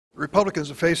Republicans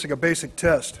are facing a basic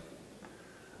test.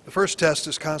 The first test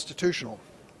is constitutional.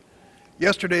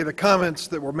 Yesterday, the comments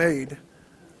that were made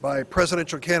by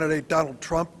presidential candidate Donald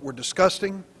Trump were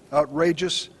disgusting,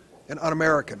 outrageous, and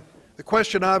un-American. The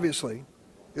question, obviously,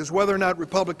 is whether or not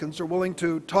Republicans are willing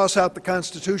to toss out the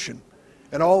Constitution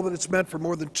and all that it's meant for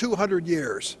more than 200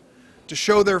 years to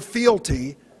show their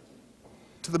fealty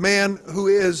to the man who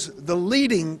is the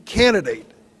leading candidate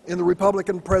in the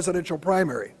Republican presidential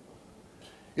primary.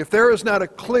 If there is not a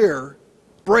clear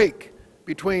break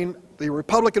between the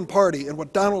Republican Party and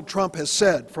what Donald Trump has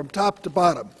said from top to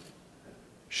bottom,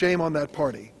 shame on that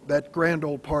party, that grand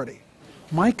old party.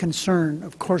 My concern,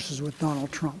 of course, is with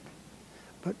Donald Trump.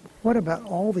 But what about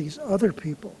all these other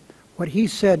people? What he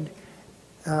said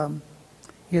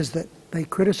is that they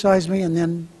criticize me and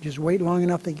then just wait long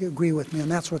enough they agree with me,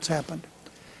 and that's what's happened.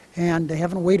 And they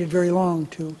haven't waited very long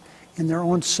to, in their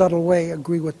own subtle way,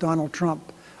 agree with Donald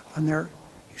Trump. And you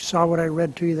saw what I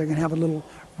read to you. They're going to have a little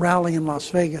rally in Las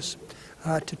Vegas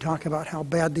to talk about how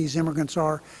bad these immigrants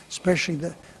are, especially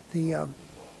the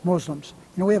Muslims.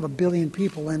 You know, we have 1 billion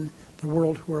people in the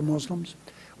world who are Muslims.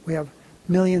 We have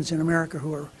millions in America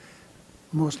who are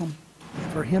Muslim.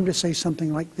 For him to say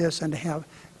something like this and to have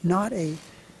not a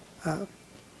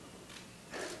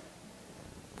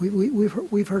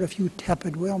we've heard a few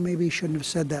tepid, well, maybe he shouldn't have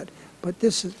said that, but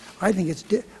this is, I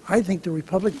think the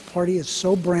Republican Party is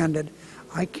so branded,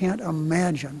 I can't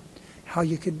imagine how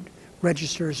you could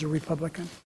register as a Republican.